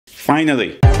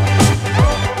Finally.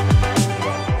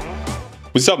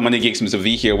 What's up, Money Geeks? Mr.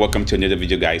 V here. Welcome to another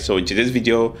video, guys. So in today's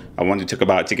video, I want to talk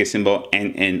about ticker symbol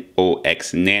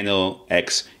Nnox,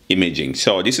 Nano-X imaging.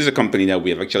 So this is a company that we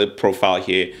have actually profiled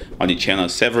here on the channel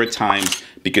several times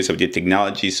because of the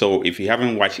technology. So if you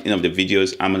haven't watched any of the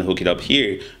videos, I'm gonna hook it up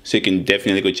here so you can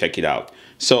definitely go check it out.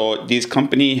 So this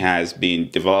company has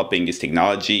been developing this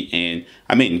technology and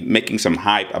making some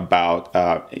hype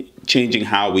about changing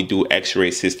how we do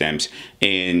X-ray systems.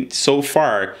 And so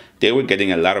far, they were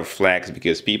getting a lot of flags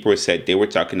because people said they were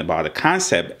talking about a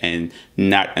concept and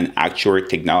not an actual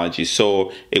technology.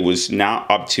 So it was now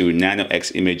up to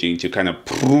Nano-X imaging to kind of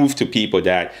prove to people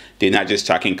that they're not just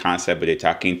talking concept, but they're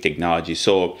talking technology.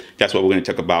 So that's what we're going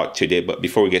to talk about today. But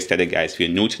before we get started, guys, if you're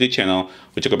new to the channel,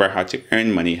 we talk about how to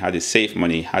earn money, how to save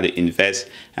money, how to invest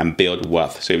and build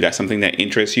wealth. So if that's something that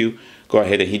interests you, go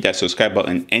ahead and hit that subscribe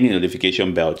button and the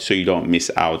notification bell so you don't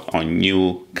miss out on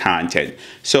new content.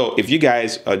 So if you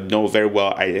guys know very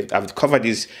well, I've covered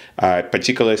this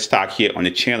particular stock here on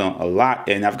the channel a lot,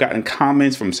 and I've gotten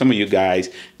comments from some of you guys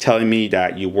telling me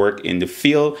that you work in the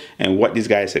field and what these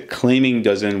guys are claiming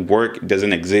doesn't work,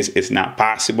 doesn't exist, it's not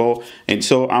possible. And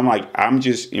so I'm like, I'm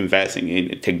just investing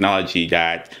in technology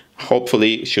that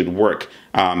hopefully should work.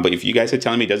 But if you guys are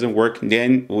telling me it doesn't work,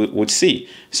 then we'll see.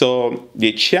 So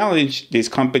they challenged this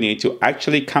company to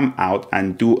actually come out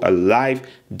and do a live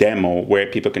demo where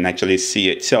people can actually see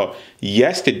it. So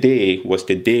yesterday was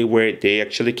the day where they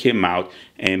actually came out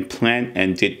and planned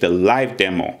and did the live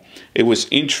demo. It was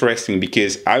interesting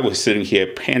because I was sitting here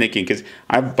panicking because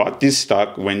I bought this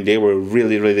stock when they were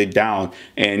really down,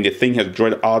 and the thing has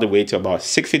dropped all the way to about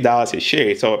 $60 a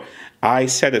share. So I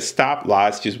set a stop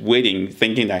loss just waiting,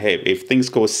 thinking that, hey, if things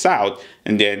go south,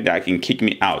 and then that can kick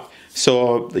me out.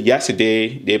 So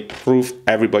yesterday, they proved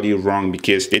everybody wrong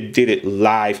because they did it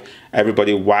live.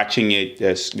 Everybody watching it,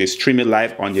 they stream it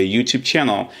live on their YouTube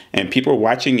channel, and people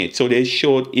watching it. So they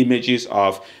showed images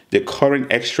of the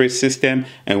current X-ray system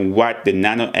and what the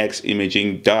Nano-X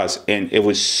imaging does. And it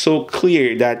was so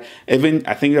clear that even,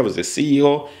 I think that was the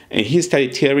CEO, and he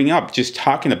started tearing up just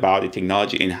talking about the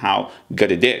technology and how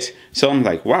good it is. So I'm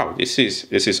like, wow, this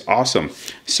is awesome.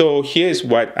 So here's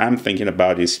what I'm thinking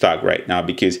about this stock right now,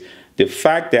 because the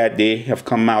fact that they have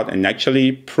come out and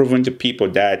actually proven to people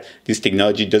that this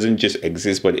technology doesn't just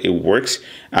exist, but it works,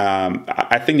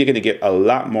 I think they're going to get a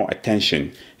lot more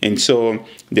attention. And so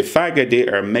the fact that they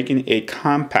are making it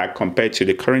compact compared to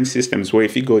the current systems, where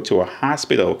if you go to a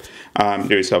hospital,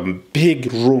 there's a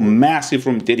big room, massive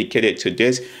room dedicated to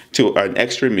this, to an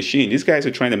X-ray machine. These guys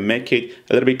are trying to make it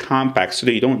a little bit compact so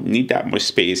that you don't need that much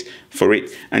space for it.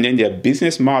 And then their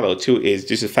business model too is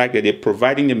just the fact that they're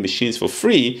providing the machines for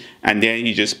free, and then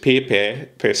you just pay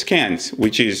per scans,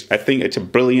 which is, I think it's a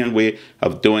brilliant way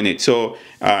of doing it. So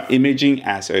imaging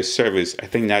as a service, I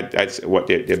think that's what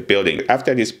they're building.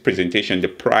 After this presentation, the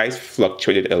price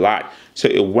fluctuated a lot. So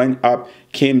it went up,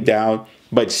 came down,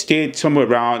 but stayed somewhere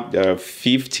around the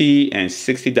 $50 and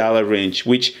 $60 range,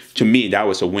 which to me, that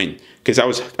was a win. Because I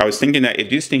was thinking that if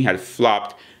this thing had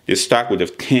flopped, the stock would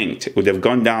have tanked, would have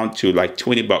gone down to like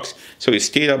 20 bucks. So it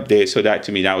stayed up there. So that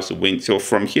to me, that was a win. So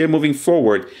from here moving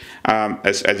forward,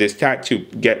 as they start to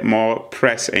get more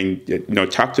press and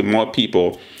talk to more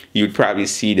people, you'd probably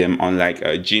see them on like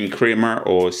Jim Cramer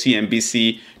or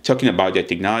CNBC talking about their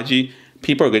technology.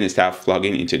 People are going to start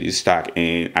flogging into this stock,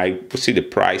 and I see the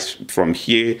price from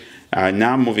here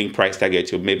now moving price target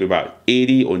to maybe about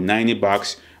 80 or 90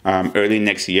 bucks early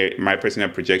next year, my personal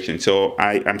projection. So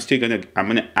I'm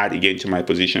gonna add again to my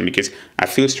position because I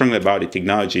feel strongly about the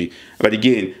technology. But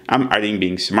again, I'm adding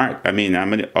being smart. I'm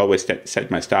gonna always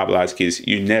set my stop loss because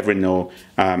you never know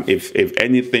if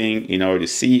anything, the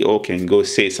CEO can go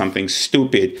say something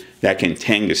stupid that can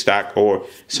tank the stock, or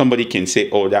somebody can say,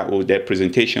 oh, that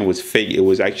presentation was fake. It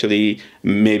was actually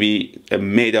maybe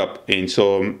made up, and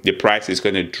so the price is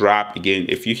gonna drop again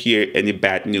if you hear any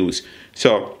bad news.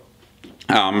 So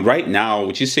right now,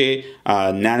 would you say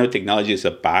nanotechnology is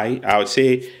a buy? I would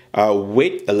say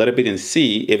wait a little bit and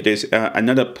see if there's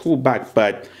another pullback,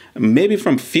 but maybe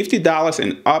from $50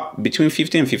 and up, between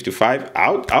 50 and 55,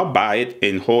 I'll buy it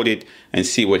and hold it and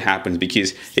see what happens.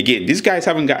 Because again, these guys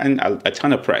haven't gotten a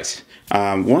ton of press.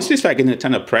 Once they start getting a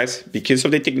ton of press because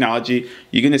of the technology,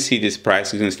 you're going to see this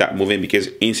price is going to start moving because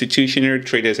institutional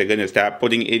traders are going to start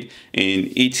putting it in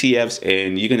ETFs,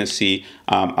 and you're going to see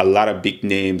a lot of big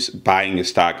names buying the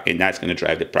stock, and that's going to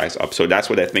drive the price up. So that's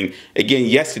what I think. Again,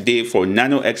 yesterday for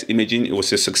Nano-X imaging, it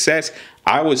was a success.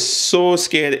 I was so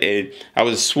scared and I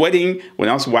was sweating when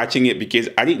I was watching it because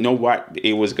I didn't know what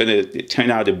it was going to turn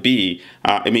out to be.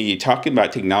 I mean, you're talking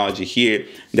about technology here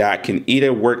that can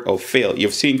either work or fail.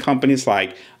 You've seen companies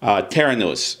like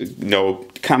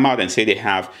Theranos, come out and say they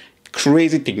have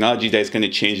crazy technology that's going to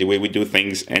change the way we do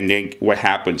things, and then what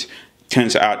happens?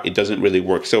 Turns out it doesn't really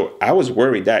work. So I was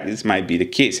worried that this might be the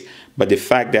case, but the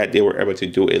fact that they were able to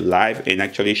do it live and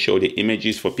actually show the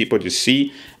images for people to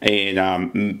see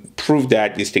and prove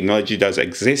that this technology does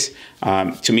exist,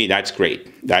 to me, that's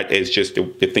great. That is just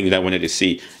the thing that I wanted to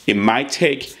see. It might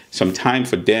take some time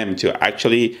for them to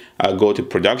actually go to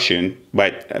production,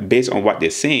 but based on what they're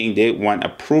saying, they want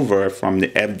approval from the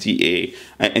FDA.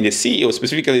 And the CEO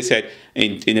specifically said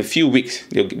in a few weeks,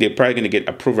 they're probably going to get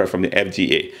approval from the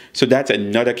FDA. So that's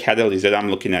another catalyst that I'm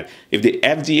looking at. If the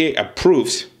FDA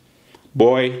approves,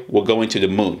 boy, we're going to the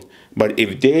moon. But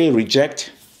if they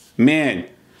reject, man,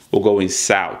 we're going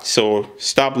south. So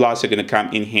stop loss are going to come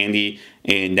in handy,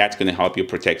 and that's going to help you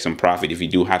protect some profit if you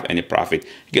do have any profit.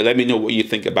 Okay, let me know what you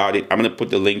think about it. I'm going to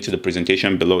put the link to the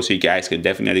presentation below so you guys can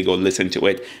definitely go listen to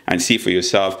it and see for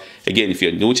yourself. Again, if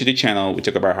you're new to the channel, we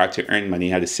talk about how to earn money,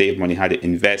 how to save money, how to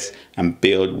invest and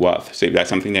build wealth. So if that's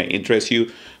something that interests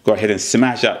you, go ahead and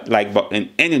smash that like button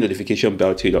and the notification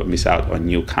bell so you don't miss out on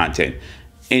new content.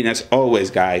 And as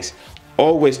always, guys,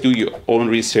 always do your own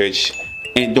research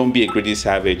and don't be a greedy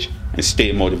savage and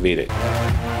stay motivated.